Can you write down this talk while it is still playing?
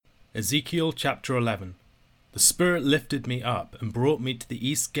Ezekiel chapter 11. The Spirit lifted me up and brought me to the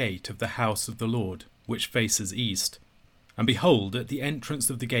east gate of the house of the Lord, which faces east. And behold, at the entrance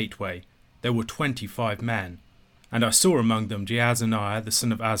of the gateway there were 25 men. And I saw among them Jaazaniah the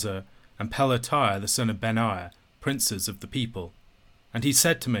son of Azur, and Pelatiah the son of Benaiah, princes of the people. And he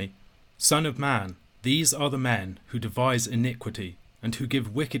said to me, Son of man, these are the men who devise iniquity, and who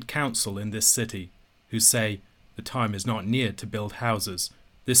give wicked counsel in this city, who say, The time is not near to build houses.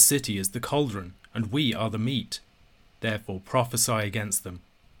 This city is the cauldron, and we are the meat. Therefore prophesy against them.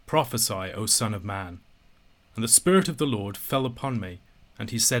 Prophesy, O Son of man. And the Spirit of the Lord fell upon me,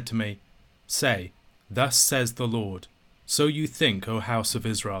 and he said to me, Say, Thus says the Lord, So you think, O house of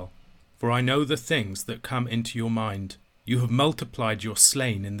Israel. For I know the things that come into your mind. You have multiplied your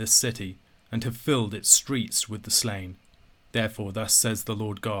slain in this city, and have filled its streets with the slain. Therefore thus says the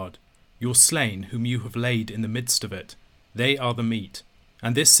Lord God, Your slain whom you have laid in the midst of it, they are the meat.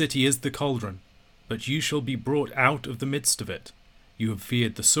 And this city is the cauldron, but you shall be brought out of the midst of it. You have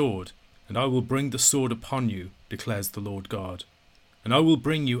feared the sword, and I will bring the sword upon you, declares the Lord God. And I will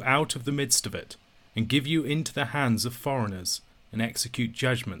bring you out of the midst of it, and give you into the hands of foreigners, and execute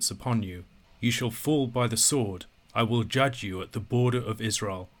judgments upon you. You shall fall by the sword. I will judge you at the border of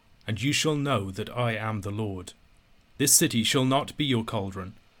Israel, and you shall know that I am the Lord. This city shall not be your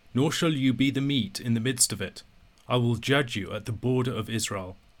cauldron, nor shall you be the meat in the midst of it. I will judge you at the border of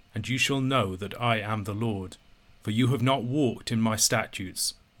Israel, and you shall know that I am the Lord. For you have not walked in my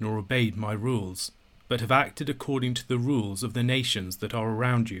statutes, nor obeyed my rules, but have acted according to the rules of the nations that are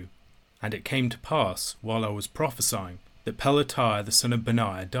around you. And it came to pass, while I was prophesying, that Pelatiah the son of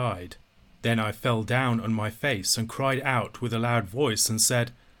Benaiah died. Then I fell down on my face, and cried out with a loud voice, and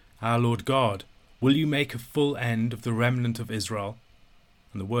said, Our Lord God, will you make a full end of the remnant of Israel?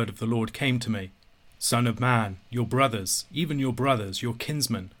 And the word of the Lord came to me, Son of man, your brothers, even your brothers, your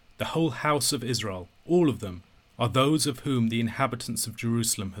kinsmen, the whole house of Israel, all of them, are those of whom the inhabitants of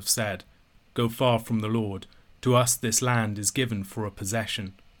Jerusalem have said, Go far from the Lord, to us this land is given for a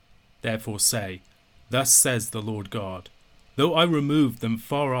possession. Therefore say, Thus says the Lord God, Though I removed them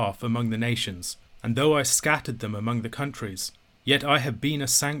far off among the nations, and though I scattered them among the countries, yet I have been a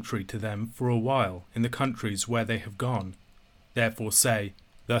sanctuary to them for a while in the countries where they have gone. Therefore say,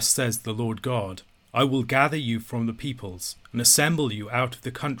 Thus says the Lord God, I will gather you from the peoples, and assemble you out of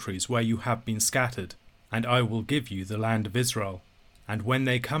the countries where you have been scattered, and I will give you the land of Israel. And when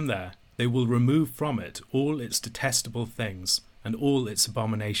they come there, they will remove from it all its detestable things, and all its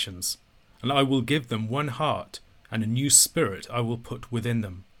abominations. And I will give them one heart, and a new spirit I will put within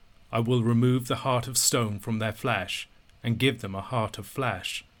them. I will remove the heart of stone from their flesh, and give them a heart of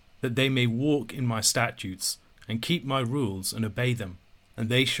flesh, that they may walk in my statutes, and keep my rules and obey them. And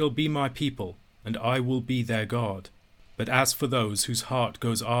they shall be my people, and I will be their God. But as for those whose heart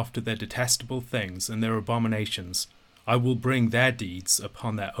goes after their detestable things and their abominations, I will bring their deeds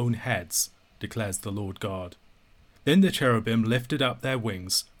upon their own heads, declares the Lord God. Then the cherubim lifted up their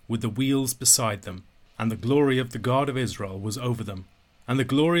wings, with the wheels beside them, and the glory of the God of Israel was over them. And the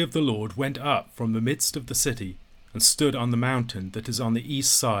glory of the Lord went up from the midst of the city, and stood on the mountain that is on the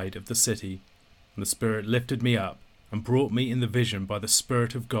east side of the city. And the Spirit lifted me up, and brought me in the vision by the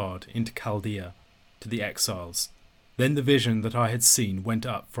Spirit of God into Chaldea, to the exiles. Then the vision that I had seen went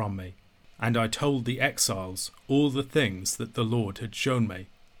up from me, and I told the exiles all the things that the Lord had shown me.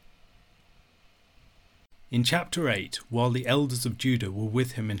 In chapter 8, while the elders of Judah were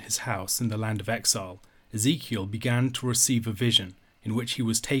with him in his house in the land of exile, Ezekiel began to receive a vision in which he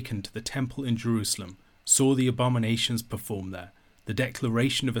was taken to the temple in Jerusalem, saw the abominations performed there, the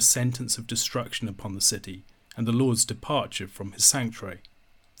declaration of a sentence of destruction upon the city, and the Lord's departure from his sanctuary.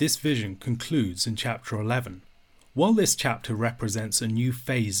 This vision concludes in chapter 11. While this chapter represents a new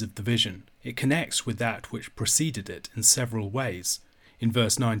phase of the vision, it connects with that which preceded it in several ways. In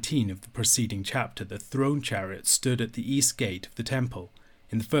verse 19 of the preceding chapter, the throne chariot stood at the east gate of the temple.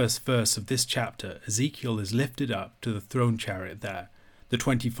 In the first verse of this chapter, Ezekiel is lifted up to the throne chariot there. The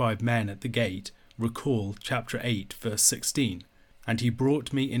 25 men at the gate recall chapter 8, verse 16. And he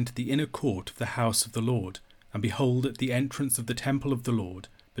brought me into the inner court of the house of the Lord, and behold, at the entrance of the temple of the Lord,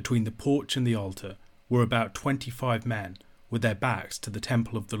 between the porch and the altar, were about 25 men, with their backs to the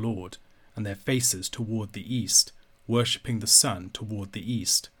temple of the Lord, and their faces toward the east, worshipping the sun toward the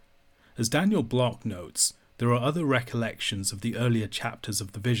east. As Daniel Block notes, there are other recollections of the earlier chapters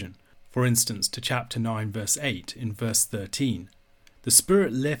of the vision, for instance to chapter 9 verse 8 in verse 13. The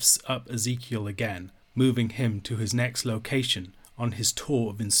Spirit lifts up Ezekiel again, moving him to his next location on his tour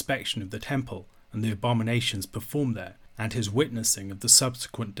of inspection of the temple and the abominations performed there, and his witnessing of the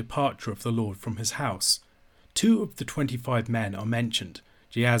subsequent departure of the Lord from his house. 2 of the 25 men are mentioned,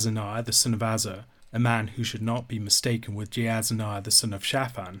 Jaazaniah the son of Azar, a man who should not be mistaken with Jaazaniah the son of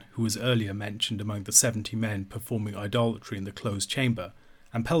Shaphan, who was earlier mentioned among the 70 men performing idolatry in the closed chamber,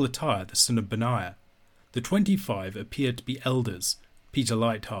 and Pelatiah the son of Benaiah. The 25 appear to be elders. Peter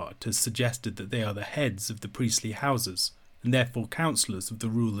Leithart has suggested that they are the heads of the priestly houses, and therefore counsellors of the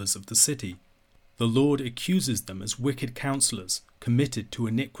rulers of the city. The Lord accuses them as wicked counsellors, committed to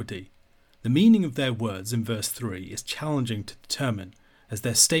iniquity. The meaning of their words in verse 3 is challenging to determine, as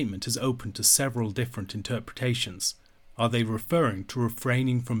their statement is open to several different interpretations. Are they referring to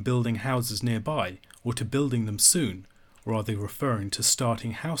refraining from building houses nearby, or to building them soon, or are they referring to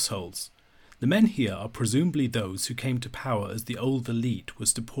starting households? The men here are presumably those who came to power as the old elite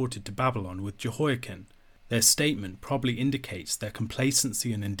was deported to Babylon with Jehoiakim. Their statement probably indicates their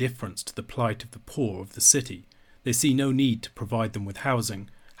complacency and indifference to the plight of the poor of the city. They see no need to provide them with housing,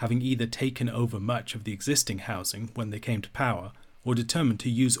 having either taken over much of the existing housing when they came to power, or determined to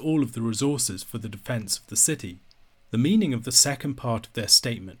use all of the resources for the defence of the city. The meaning of the second part of their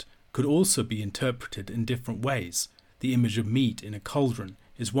statement could also be interpreted in different ways. The image of meat in a cauldron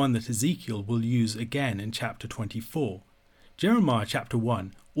is one that Ezekiel will use again in chapter 24. Jeremiah chapter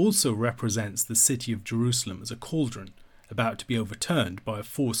 1 also represents the city of Jerusalem as a cauldron, about to be overturned by a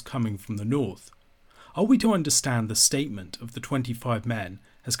force coming from the north. Are we to understand the statement of the 25 men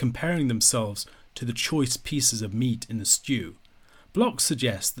as comparing themselves to the choice pieces of meat in a stew? Bloch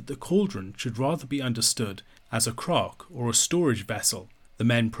suggests that the cauldron should rather be understood as a crock or a storage vessel. The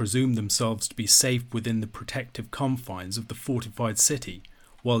men presume themselves to be safe within the protective confines of the fortified city.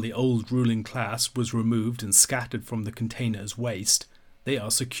 While the old ruling class was removed and scattered from the container as waste, they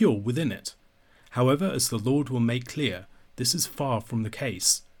are secure within it. However, as the Lord will make clear, this is far from the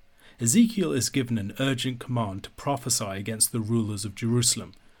case. Ezekiel is given an urgent command to prophesy against the rulers of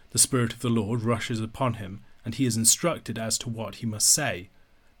Jerusalem. The Spirit of the Lord rushes upon him, and he is instructed as to what he must say.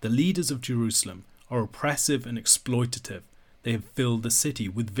 The leaders of Jerusalem are oppressive and exploitative. They have filled the city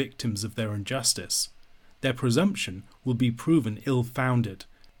with victims of their injustice. Their presumption will be proven ill-founded.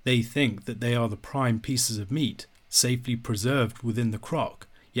 They think that they are the prime pieces of meat, safely preserved within the crock,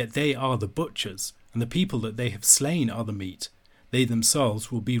 yet they are the butchers, and the people that they have slain are the meat. They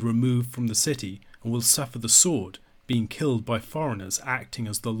themselves will be removed from the city and will suffer the sword, being killed by foreigners acting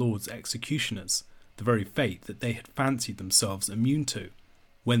as the Lord's executioners, the very fate that they had fancied themselves immune to.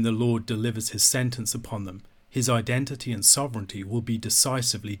 When the Lord delivers his sentence upon them, his identity and sovereignty will be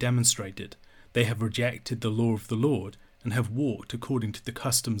decisively demonstrated. They have rejected the law of the Lord and have walked according to the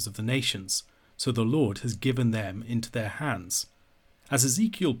customs of the nations, so the Lord has given them into their hands. As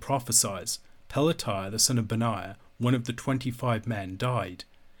Ezekiel prophesies, Pelatiah the son of Benaiah, one of the 25 men, died.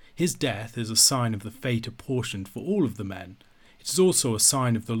 His death is a sign of the fate apportioned for all of the men. It is also a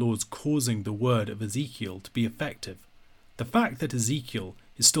sign of the Lord's causing the word of Ezekiel to be effective. The fact that Ezekiel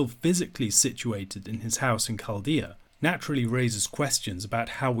is still physically situated in his house in Chaldea naturally raises questions about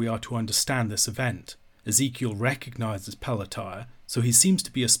how we are to understand this event. Ezekiel recognizes Pelatiah, so he seems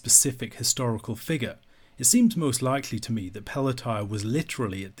to be a specific historical figure. It seems most likely to me that Pelatiah was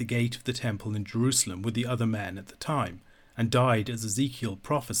literally at the gate of the temple in Jerusalem with the other men at the time, and died as Ezekiel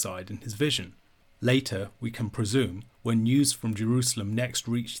prophesied in his vision. Later, we can presume, when news from Jerusalem next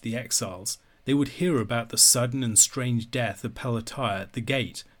reached the exiles, they would hear about the sudden and strange death of Pelatiah at the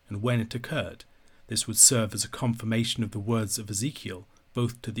gate and when it occurred. This would serve as a confirmation of the words of Ezekiel,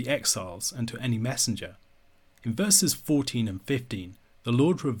 both to the exiles and to any messenger. In verses 14 and 15, the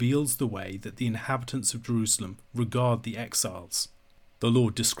Lord reveals the way that the inhabitants of Jerusalem regard the exiles. The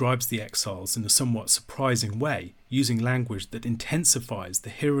Lord describes the exiles in a somewhat surprising way, using language that intensifies the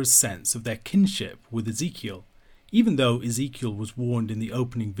hearer's sense of their kinship with Ezekiel. Even though Ezekiel was warned in the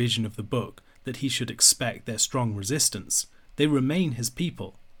opening vision of the book that he should expect their strong resistance, they remain his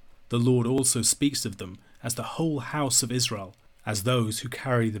people. The Lord also speaks of them as the whole house of Israel, as those who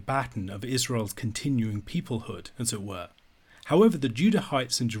carry the baton of Israel's continuing peoplehood, as it were. However, the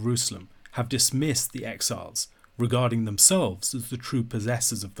Judahites in Jerusalem have dismissed the exiles, regarding themselves as the true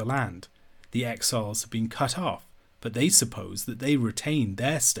possessors of the land. The exiles have been cut off, but they suppose that they retain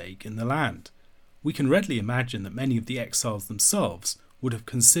their stake in the land. We can readily imagine that many of the exiles themselves would have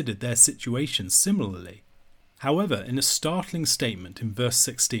considered their situation similarly. However, in a startling statement in verse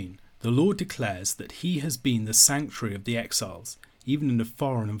 16, the Lord declares that he has been the sanctuary of the exiles, even in a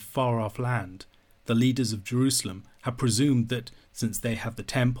foreign and far-off land. The leaders of Jerusalem have presumed that, since they have the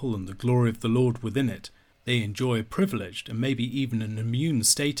temple and the glory of the Lord within it, they enjoy a privileged and maybe even an immune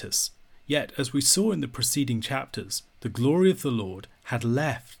status. Yet, as we saw in the preceding chapters, the glory of the Lord had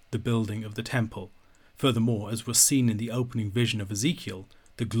left the building of the temple. Furthermore, as was seen in the opening vision of Ezekiel,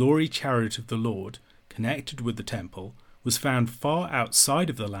 the glory chariot of the Lord, connected with the temple, was found far outside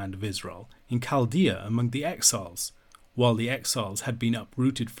of the land of Israel, in Chaldea among the exiles. While the exiles had been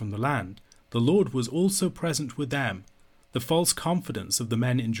uprooted from the land, the Lord was also present with them. The false confidence of the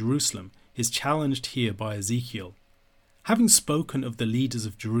men in Jerusalem is challenged here by Ezekiel. Having spoken of the leaders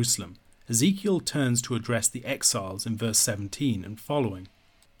of Jerusalem, Ezekiel turns to address the exiles in verse 17 and following.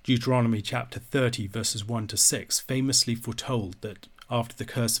 Deuteronomy chapter 30 verses 1 to 6 famously foretold that after the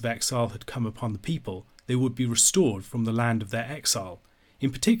curse of exile had come upon the people, they would be restored from the land of their exile.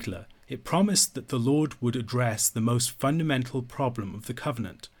 In particular, it promised that the Lord would address the most fundamental problem of the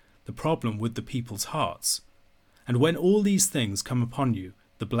covenant, the problem with the people's hearts. And when all these things come upon you,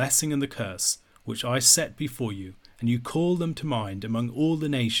 the blessing and the curse, which I set before you, and you call them to mind among all the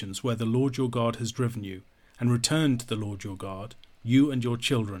nations where the Lord your God has driven you, and return to the Lord your God, you and your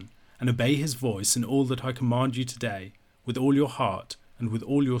children, and obey his voice in all that I command you today, with all your heart and with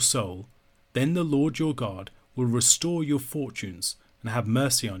all your soul, then the Lord your God will restore your fortunes and have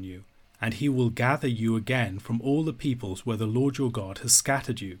mercy on you, and he will gather you again from all the peoples where the Lord your God has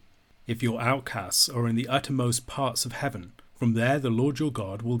scattered you. If your outcasts are in the uttermost parts of heaven, from there the Lord your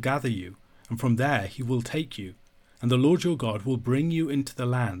God will gather you, and from there he will take you. And the Lord your God will bring you into the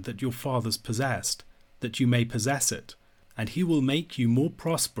land that your fathers possessed, that you may possess it. And he will make you more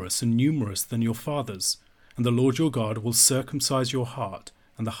prosperous and numerous than your fathers. And the Lord your God will circumcise your heart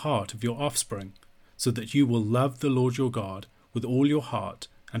and the heart of your offspring, so that you will love the Lord your God with all your heart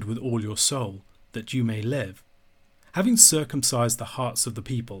and with all your soul, that you may live. Having circumcised the hearts of the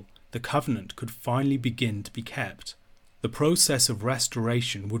people, the covenant could finally begin to be kept. The process of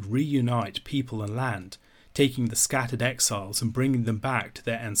restoration would reunite people and land, taking the scattered exiles and bringing them back to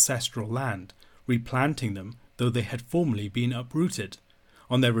their ancestral land, replanting them though they had formerly been uprooted.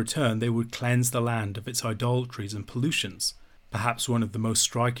 On their return they would cleanse the land of its idolatries and pollutions. Perhaps one of the most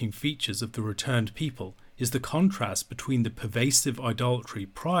striking features of the returned people is the contrast between the pervasive idolatry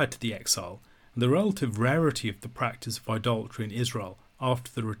prior to the exile and the relative rarity of the practice of idolatry in Israel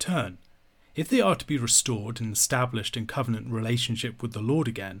after the return. If they are to be restored and established in covenant relationship with the Lord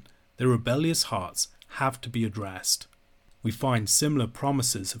again, their rebellious hearts have to be addressed. We find similar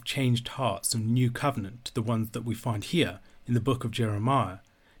promises of changed hearts and new covenant to the ones that we find here in the book of Jeremiah.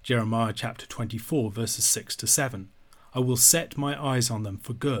 Jeremiah chapter 24 verses 6 to 7. I will set my eyes on them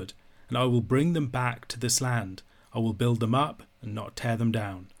for good, and I will bring them back to this land. I will build them up and not tear them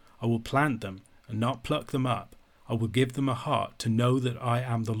down. I will plant them and not pluck them up. I will give them a heart to know that I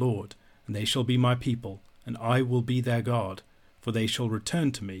am the Lord, and they shall be my people, and I will be their God, for they shall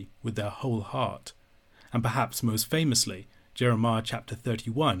return to me with their whole heart. And perhaps most famously, Jeremiah chapter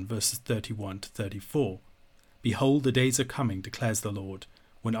 31 verses 31 to 34. Behold, the days are coming, declares the Lord,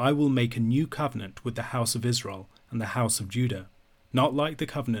 when I will make a new covenant with the house of Israel and the house of Judah, not like the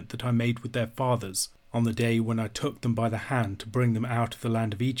covenant that I made with their fathers on the day when I took them by the hand to bring them out of the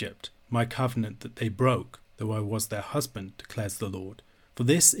land of Egypt, my covenant that they broke, though I was their husband, declares the Lord. For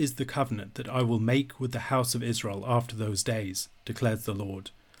this is the covenant that I will make with the house of Israel after those days, declares the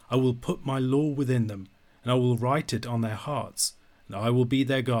Lord. I will put my law within them, and I will write it on their hearts, and I will be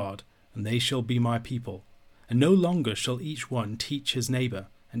their God, and they shall be my people. And no longer shall each one teach his neighbour,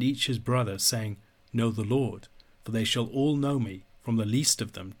 and each his brother, saying, Know the Lord, for they shall all know me, from the least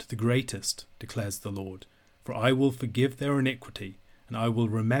of them to the greatest, declares the Lord. For I will forgive their iniquity, and I will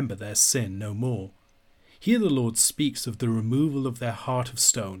remember their sin no more. Here the Lord speaks of the removal of their heart of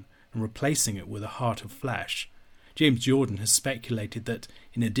stone, and replacing it with a heart of flesh. James Jordan has speculated that,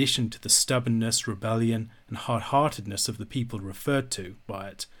 in addition to the stubbornness, rebellion, and hard-heartedness of the people referred to by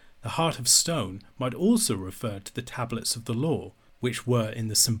it, the heart of stone might also refer to the tablets of the law, which were in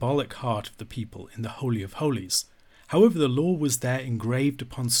the symbolic heart of the people in the Holy of Holies. However, the law was there engraved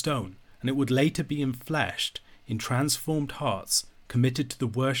upon stone, and it would later be enfleshed in transformed hearts committed to the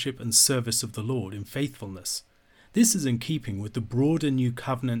worship and service of the Lord in faithfulness. This is in keeping with the broader new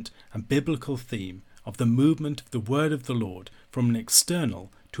covenant and biblical theme of the movement of the word of the Lord from an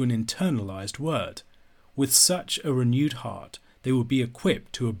external to an internalized word. With such a renewed heart, they would be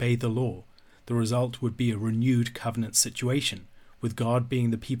equipped to obey the law. The result would be a renewed covenant situation, with God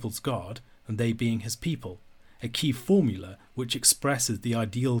being the people's God and they being his people, a key formula which expresses the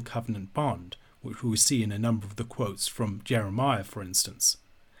ideal covenant bond, which we see in a number of the quotes from Jeremiah, for instance.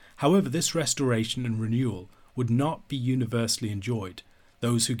 However, this restoration and renewal would not be universally enjoyed.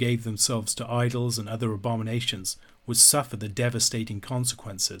 Those who gave themselves to idols and other abominations would suffer the devastating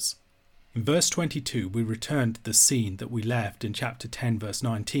consequences. In verse 22 we return to the scene that we left in chapter 10 verse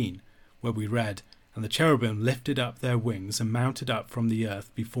 19, where we read, And the cherubim lifted up their wings and mounted up from the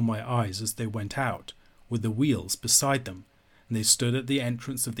earth before my eyes as they went out, with the wheels beside them. And they stood at the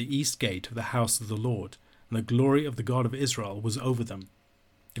entrance of the east gate of the house of the Lord, and the glory of the God of Israel was over them.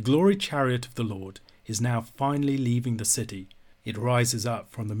 The glory chariot of the Lord is now finally leaving the city. It rises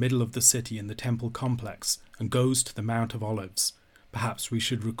up from the middle of the city in the temple complex and goes to the Mount of Olives. Perhaps we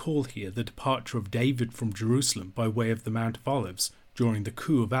should recall here the departure of David from Jerusalem by way of the Mount of Olives during the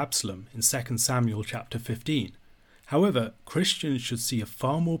coup of Absalom in 2 Samuel chapter 15. However, Christians should see a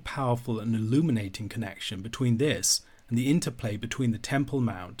far more powerful and illuminating connection between this and the interplay between the Temple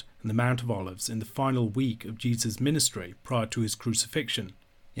Mount and the Mount of Olives in the final week of Jesus' ministry prior to his crucifixion.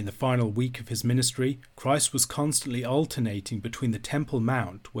 In the final week of his ministry, Christ was constantly alternating between the Temple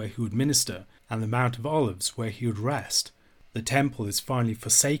Mount, where he would minister, and the Mount of Olives, where he would rest. The temple is finally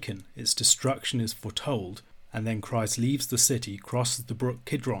forsaken, its destruction is foretold, and then Christ leaves the city, crosses the brook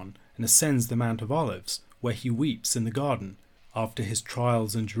Kidron, and ascends the Mount of Olives, where he weeps in the garden. After his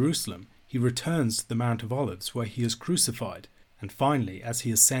trials in Jerusalem, he returns to the Mount of Olives, where he is crucified, and finally, as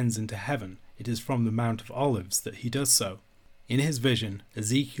he ascends into heaven, it is from the Mount of Olives that he does so. In his vision,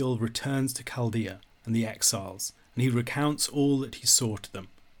 Ezekiel returns to Chaldea and the exiles, and he recounts all that he saw to them.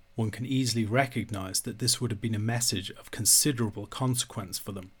 One can easily recognize that this would have been a message of considerable consequence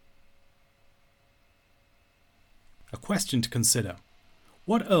for them. A question to consider.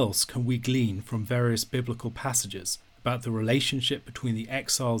 What else can we glean from various biblical passages about the relationship between the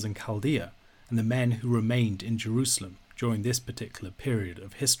exiles in Chaldea and the men who remained in Jerusalem during this particular period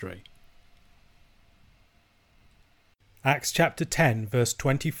of history? Acts chapter 10 verse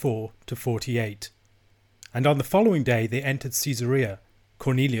 24 to 48. And on the following day they entered Caesarea.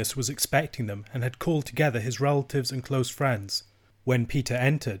 Cornelius was expecting them and had called together his relatives and close friends. When Peter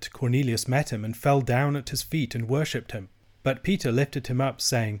entered, Cornelius met him and fell down at his feet and worshipped him. But Peter lifted him up,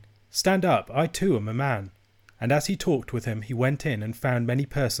 saying, "Stand up, I too am a man." And as he talked with him, he went in and found many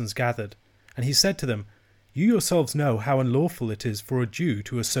persons gathered. And he said to them, "You yourselves know how unlawful it is for a Jew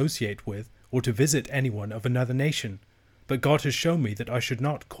to associate with or to visit anyone of another nation. But God has shown me that I should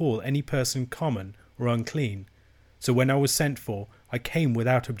not call any person common or unclean. So when I was sent for, I came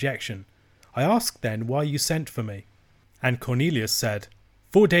without objection. I asked then why you sent for me. And Cornelius said,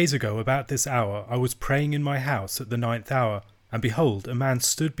 4 days ago about this hour I was praying in my house at the 9th hour, and behold, a man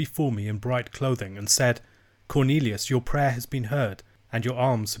stood before me in bright clothing, and said, Cornelius, your prayer has been heard, and your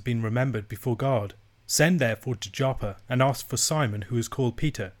alms have been remembered before God. Send therefore to Joppa, and ask for Simon, who is called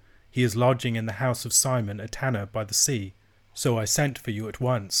Peter. He is lodging in the house of Simon a tanner by the sea. So I sent for you at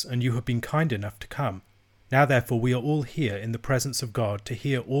once, and you have been kind enough to come. Now therefore we are all here in the presence of God to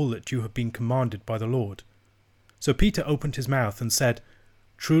hear all that you have been commanded by the Lord. So Peter opened his mouth and said,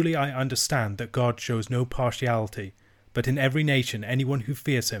 Truly I understand that God shows no partiality, but in every nation anyone who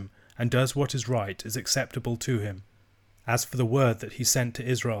fears him and does what is right is acceptable to him. As for the word that he sent to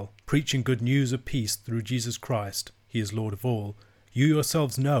Israel, preaching good news of peace through Jesus Christ, he is Lord of all, you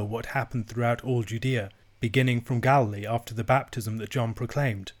yourselves know what happened throughout all Judea, beginning from Galilee after the baptism that John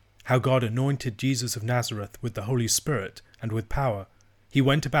proclaimed, how God anointed Jesus of Nazareth with the Holy Spirit and with power. He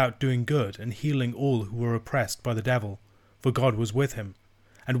went about doing good and healing all who were oppressed by the devil, for God was with him.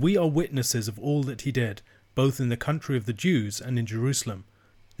 And we are witnesses of all that he did, both in the country of the Jews and in Jerusalem.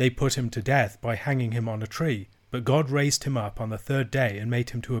 They put him to death by hanging him on a tree, but God raised him up on the 3rd day and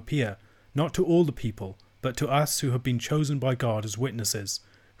made him to appear, not to all the people, but to us who have been chosen by God as witnesses,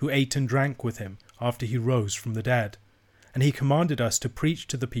 who ate and drank with him after he rose from the dead. And he commanded us to preach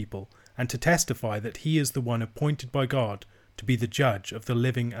to the people and to testify that he is the one appointed by God to be the judge of the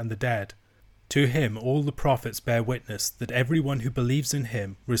living and the dead. To him all the prophets bear witness that everyone who believes in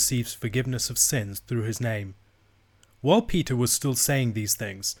him receives forgiveness of sins through his name. While Peter was still saying these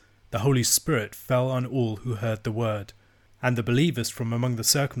things, the Holy Spirit fell on all who heard the word. And the believers from among the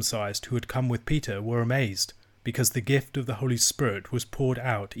circumcised who had come with Peter were amazed, because the gift of the Holy Spirit was poured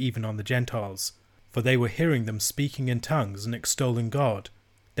out even on the Gentiles. For they were hearing them speaking in tongues and extolling God.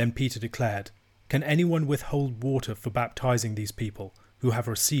 Then Peter declared, Can anyone withhold water for baptizing these people, who have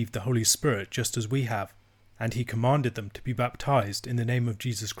received the Holy Spirit just as we have? And he commanded them to be baptized in the name of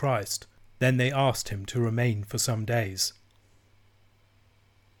Jesus Christ. Then they asked him to remain for some days.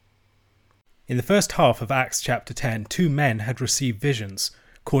 In the first half of Acts chapter 10, 2 men had received visions.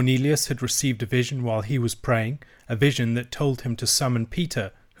 Cornelius had received a vision while he was praying, a vision that told him to summon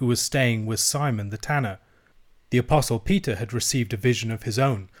Peter, who was staying with Simon the tanner. The apostle Peter had received a vision of his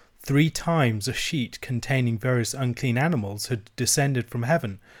own. 3 times a sheet containing various unclean animals had descended from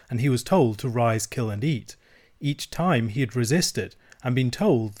heaven, and he was told to rise, kill, and eat. Each time he had resisted, and been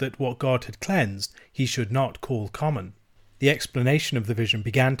told that what God had cleansed he should not call common. The explanation of the vision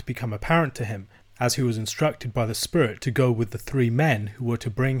began to become apparent to him, as he was instructed by the Spirit to go with the 3 men who were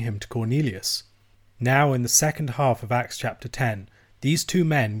to bring him to Cornelius. Now in the second half of Acts chapter 10, These two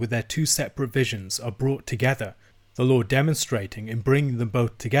men with their two separate visions are brought together, the Lord demonstrating in bringing them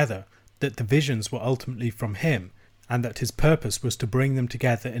both together that the visions were ultimately from him, and that his purpose was to bring them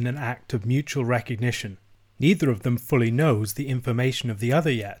together in an act of mutual recognition. Neither of them fully knows the information of the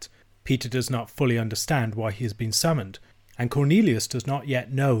other yet. Peter does not fully understand why he has been summoned, and Cornelius does not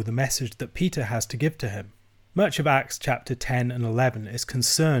yet know the message that Peter has to give to him. Much of Acts chapter 10 and 11 is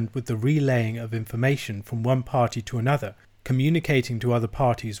concerned with the relaying of information from one party to another, communicating to other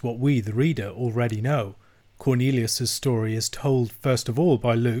parties what we, the reader, already know. Cornelius' story is told first of all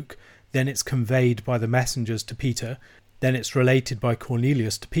by Luke, then it's conveyed by the messengers to Peter, then it's related by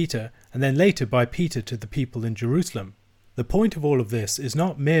Cornelius to Peter, and then later by Peter to the people in Jerusalem. The point of all of this is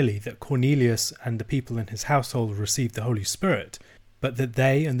not merely that Cornelius and the people in his household received the Holy Spirit, but that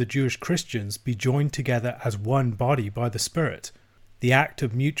they and the Jewish Christians be joined together as one body by the Spirit. The act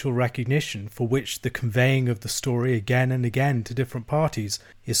of mutual recognition for which the conveying of the story again and again to different parties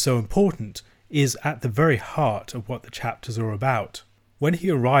is so important is at the very heart of what the chapters are about. When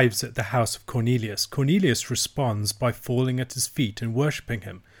he arrives at the house of Cornelius, Cornelius responds by falling at his feet and worshipping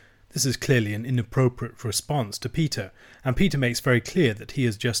him. This is clearly an inappropriate response to Peter, and Peter makes very clear that he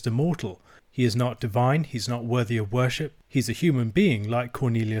is just a mortal. He is not divine, he's not worthy of worship, he's a human being like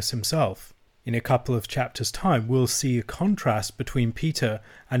Cornelius himself. In a couple of chapters' time, we'll see a contrast between Peter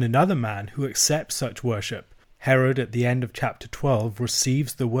and another man who accepts such worship. Herod, at the end of chapter 12,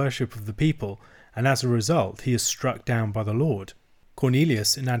 receives the worship of the people, and as a result, he is struck down by the Lord.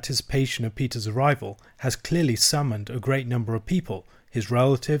 Cornelius, in anticipation of Peter's arrival, has clearly summoned a great number of people. His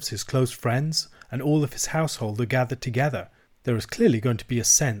relatives, his close friends, and all of his household are gathered together. There is clearly going to be a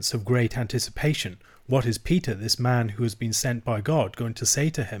sense of great anticipation. What is Peter, this man who has been sent by God, going to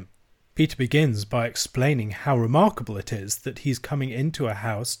say to him? Peter begins by explaining how remarkable it is that he's coming into a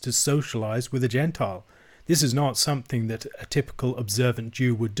house to socialize with a Gentile. This is not something that a typical observant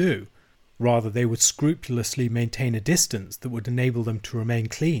Jew would do. Rather, they would scrupulously maintain a distance that would enable them to remain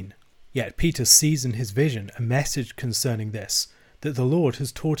clean. Yet Peter sees in his vision a message concerning this, that the Lord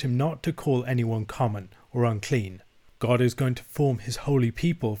has taught him not to call anyone common or unclean. God is going to form his holy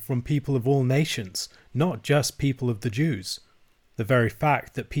people from people of all nations, not just people of the Jews. The very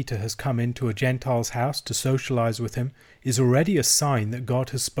fact that Peter has come into a Gentile's house to socialize with him is already a sign that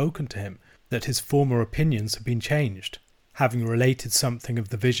God has spoken to him, that his former opinions have been changed. Having related something of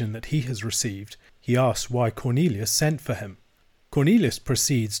the vision that he has received, he asks why Cornelius sent for him. Cornelius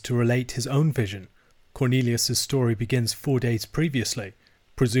proceeds to relate his own vision. Cornelius' story begins 4 days previously.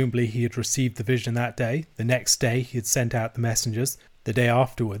 Presumably he had received the vision that day, the next day he had sent out the messengers, the day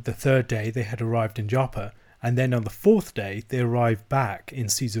afterward, the third day, they had arrived in Joppa, and then on the fourth day they arrived back in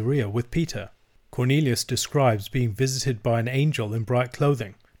Caesarea with Peter. Cornelius describes being visited by an angel in bright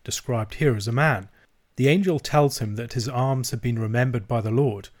clothing, described here as a man. The angel tells him that his alms have been remembered by the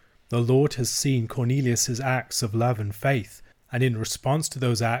Lord. The Lord has seen Cornelius' acts of love and faith, and in response to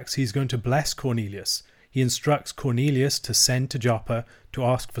those acts he is going to bless Cornelius. He instructs Cornelius to send to Joppa to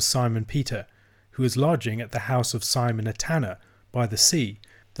ask for Simon Peter, who is lodging at the house of Simon the tanner by the sea.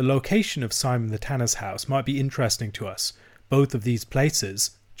 The location of Simon the tanner's house might be interesting to us. Both of these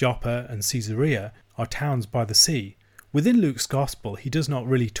places, Joppa and Caesarea, are towns by the sea. Within Luke's Gospel, he does not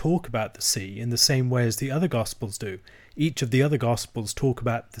really talk about the sea in the same way as the other Gospels do. Each of the other Gospels talk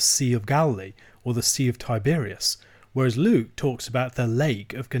about the Sea of Galilee or the Sea of Tiberias, whereas Luke talks about the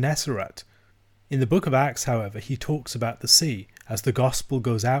Lake of Gennesaret. In the book of Acts, however, he talks about the sea as the Gospel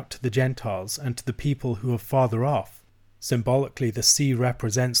goes out to the Gentiles and to the people who are farther off. Symbolically, the sea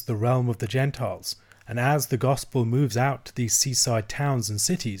represents the realm of the Gentiles, and as the Gospel moves out to these seaside towns and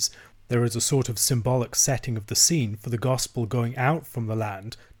cities, there is a sort of symbolic setting of the scene for the Gospel going out from the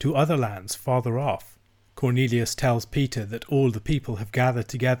land to other lands farther off. Cornelius tells Peter that all the people have gathered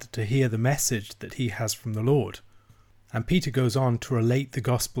together to hear the message that he has from the Lord. And Peter goes on to relate the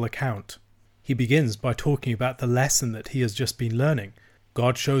Gospel account. He begins by talking about the lesson that he has just been learning.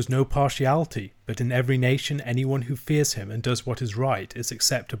 God shows no partiality, but in every nation anyone who fears him and does what is right is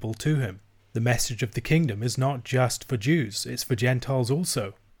acceptable to him. The message of the kingdom is not just for Jews, it's for Gentiles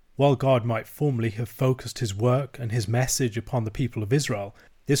also. While God might formerly have focused his work and his message upon the people of Israel,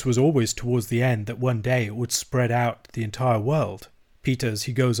 this was always towards the end that one day it would spread out to the entire world. Peter, as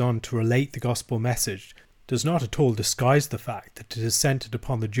he goes on to relate the gospel message, does not at all disguise the fact that it is centered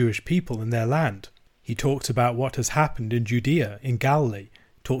upon the Jewish people in their land. He talks about what has happened in Judea, in Galilee,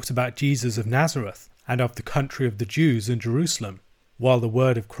 talks about Jesus of Nazareth, and of the country of the Jews in Jerusalem. While the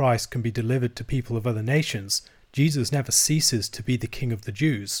word of Christ can be delivered to people of other nations, Jesus never ceases to be the King of the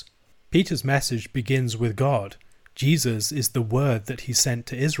Jews. Peter's message begins with God. Jesus is the word that he sent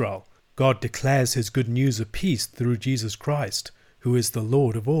to Israel. God declares his good news of peace through Jesus Christ. who is the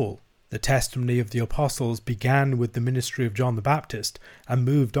Lord of all. The testimony of the apostles began with the ministry of John the Baptist and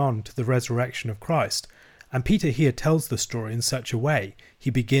moved on to the resurrection of Christ. And Peter here tells the story in such a way. He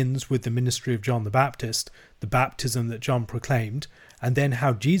begins with the ministry of John the Baptist, the baptism that John proclaimed, and then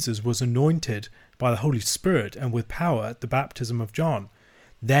how Jesus was anointed by the Holy Spirit and with power at the baptism of John.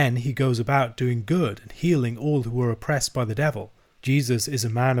 Then he goes about doing good and healing all who were oppressed by the devil. Jesus is a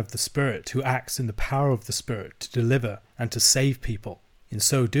man of the Spirit who acts in the power of the Spirit to deliver and to save people. In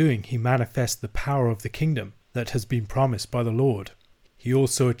so doing, he manifests the power of the kingdom that has been promised by the Lord. He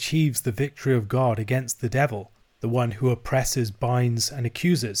also achieves the victory of God against the devil, the one who oppresses, binds, and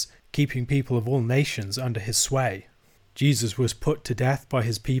accuses, keeping people of all nations under his sway. Jesus was put to death by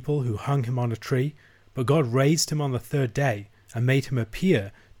his people who hung him on a tree, but God raised him on the third day and made him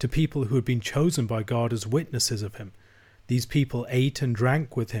appear to people who had been chosen by God as witnesses of him. These people ate and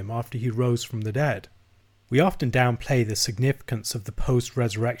drank with him after he rose from the dead. We often downplay the significance of the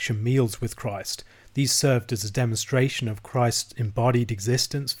post-resurrection meals with Christ. These served as a demonstration of Christ's embodied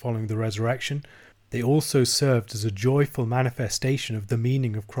existence following the resurrection. They also served as a joyful manifestation of the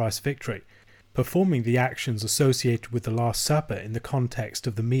meaning of Christ's victory. Performing the actions associated with the Last Supper in the context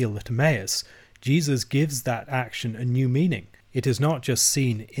of the meal at Emmaus, Jesus gives that action a new meaning. It is not just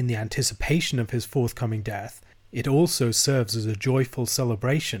seen in the anticipation of his forthcoming death, it also serves as a joyful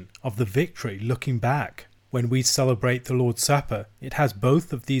celebration of the victory looking back. When we celebrate the Lord's Supper, it has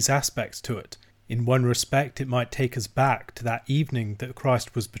both of these aspects to it. In one respect, it might take us back to that evening that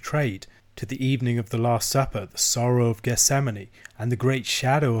Christ was betrayed, to the evening of the Last Supper, the sorrow of Gethsemane, and the great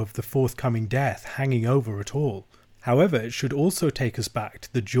shadow of the forthcoming death hanging over it all. However, it should also take us back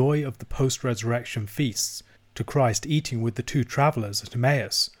to the joy of the post-resurrection feasts, to Christ eating with the two travellers at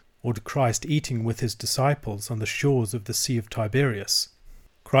Emmaus, or to Christ eating with his disciples on the shores of the Sea of Tiberias.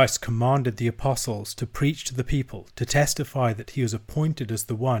 Christ commanded the apostles to preach to the people, to testify that he was appointed as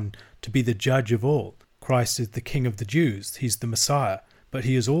the one to be the judge of all. Christ is the King of the Jews, he's the Messiah, but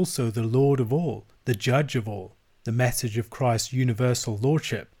he is also the Lord of all, the judge of all. The message of Christ's universal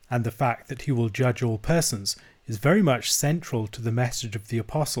lordship and the fact that he will judge all persons is very much central to the message of the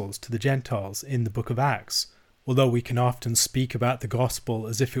apostles to the Gentiles in the book of Acts. Although we can often speak about the gospel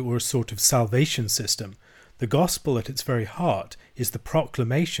as if it were a sort of salvation system, the gospel at its very heart is the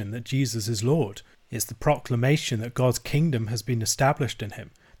proclamation that Jesus is Lord. It's the proclamation that God's kingdom has been established in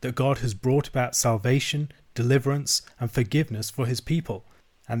him, that God has brought about salvation, deliverance, and forgiveness for his people,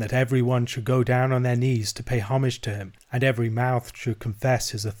 and that everyone should go down on their knees to pay homage to him, and every mouth should confess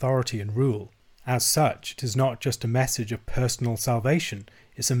his authority and rule. As such, it is not just a message of personal salvation,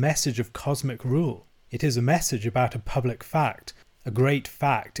 it's a message of cosmic rule. It is a message about a public fact, a great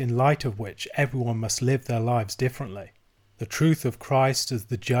fact in light of which everyone must live their lives differently. The truth of Christ as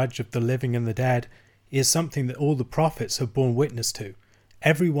the judge of the living and the dead is something that all the prophets have borne witness to.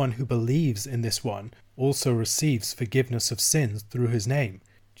 Everyone who believes in this one also receives forgiveness of sins through his name.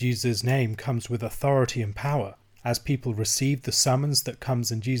 Jesus' name comes with authority and power. As people receive the summons that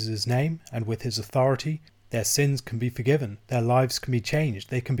comes in Jesus' name and with his authority, their sins can be forgiven, their lives can be changed,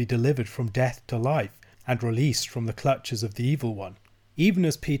 they can be delivered from death to life, and released from the clutches of the evil one. Even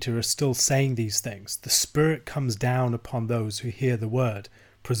as Peter is still saying these things, the Spirit comes down upon those who hear the word.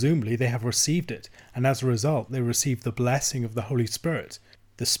 Presumably they have received it, and as a result they receive the blessing of the Holy Spirit.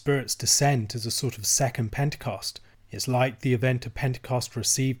 The Spirit's descent is a sort of second Pentecost. It's like the event of Pentecost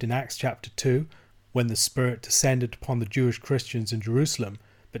received in Acts chapter 2, when the Spirit descended upon the Jewish Christians in Jerusalem,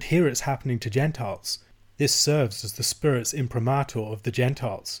 but here it's happening to Gentiles. This serves as the Spirit's imprimatur of the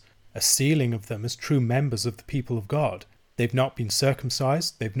Gentiles, a sealing of them as true members of the people of God. They've not been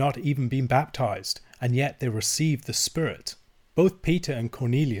circumcised, they've not even been baptized, and yet they received the Spirit. Both Peter and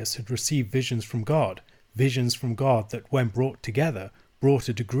Cornelius had received visions from God that when brought together brought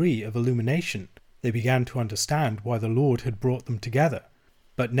a degree of illumination. They began to understand why the Lord had brought them together.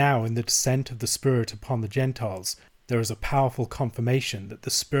 But now in the descent of the Spirit upon the Gentiles, there is a powerful confirmation that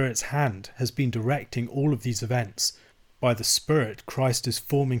the Spirit's hand has been directing all of these events. By the Spirit, Christ is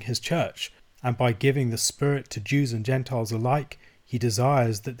forming his church, and by giving the Spirit to Jews and Gentiles alike, he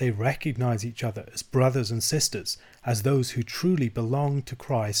desires that they recognize each other as brothers and sisters, as those who truly belong to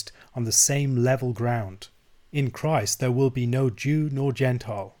Christ on the same level ground. In Christ there will be no Jew nor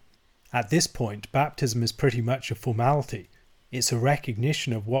Gentile. At this point, baptism is pretty much a formality. It's a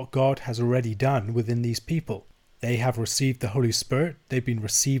recognition of what God has already done within these people. They have received the Holy Spirit, they've been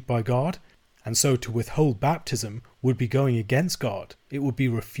received by God, and so to withhold baptism would be going against God. It would be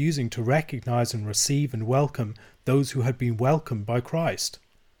refusing to recognize and receive and welcome those who had been welcomed by Christ.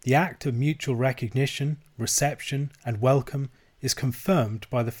 The act of mutual recognition, reception, and welcome is confirmed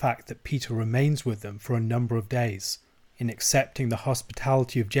by the fact that Peter remains with them for a number of days. In accepting the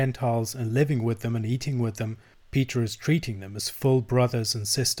hospitality of Gentiles and living with them and eating with them, Peter is treating them as full brothers and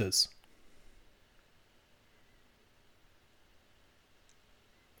sisters.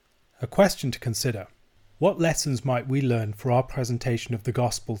 A question to consider. What lessons might we learn for our presentation of the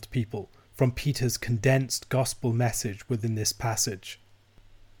gospel to people from Peter's condensed gospel message within this passage?